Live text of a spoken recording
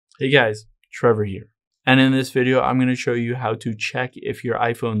Hey guys, Trevor here. And in this video, I'm going to show you how to check if your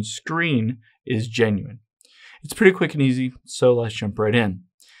iPhone screen is genuine. It's pretty quick and easy, so let's jump right in.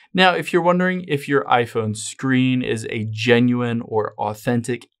 Now, if you're wondering if your iPhone screen is a genuine or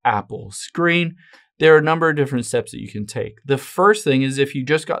authentic Apple screen, there are a number of different steps that you can take. The first thing is if you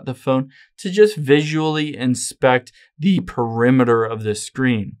just got the phone to just visually inspect the perimeter of the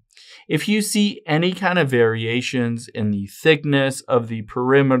screen. If you see any kind of variations in the thickness of the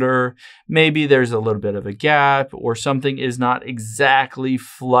perimeter, maybe there's a little bit of a gap or something is not exactly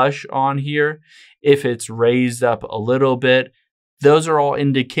flush on here, if it's raised up a little bit, those are all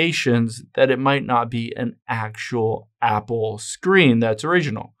indications that it might not be an actual Apple screen that's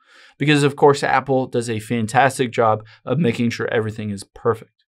original. Because of course, Apple does a fantastic job of making sure everything is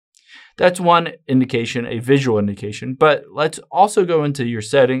perfect. That's one indication, a visual indication, but let's also go into your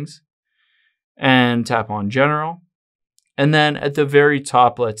settings and tap on General. And then at the very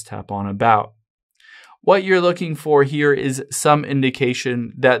top, let's tap on About. What you're looking for here is some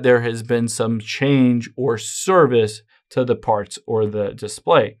indication that there has been some change or service to the parts or the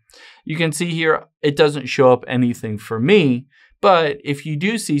display. You can see here, it doesn't show up anything for me, but if you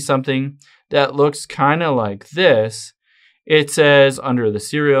do see something that looks kind of like this, it says under the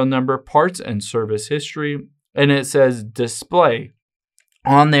serial number, parts and service history, and it says display.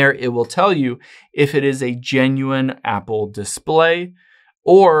 On there, it will tell you if it is a genuine Apple display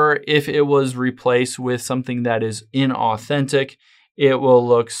or if it was replaced with something that is inauthentic. It will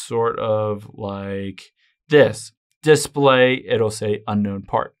look sort of like this. Display, it'll say unknown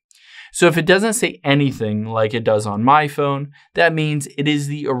part. So if it doesn't say anything like it does on my phone, that means it is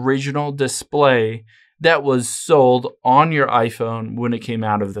the original display that was sold on your iPhone when it came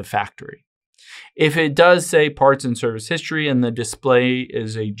out of the factory. If it does say parts and service history and the display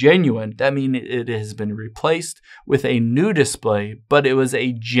is a genuine, that means it has been replaced with a new display, but it was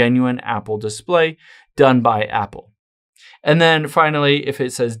a genuine Apple display done by Apple. And then finally, if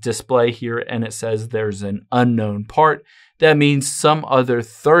it says display here and it says there's an unknown part, that means some other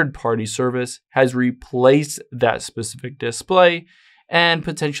third-party service has replaced that specific display, and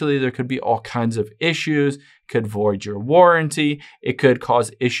potentially there could be all kinds of issues. It could void your warranty. It could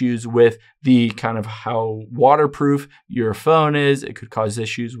cause issues with the kind of how waterproof your phone is. It could cause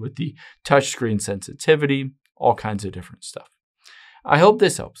issues with the touchscreen sensitivity, all kinds of different stuff. I hope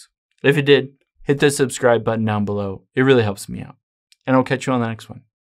this helps. If it did, hit the subscribe button down below. It really helps me out. And I'll catch you on the next one.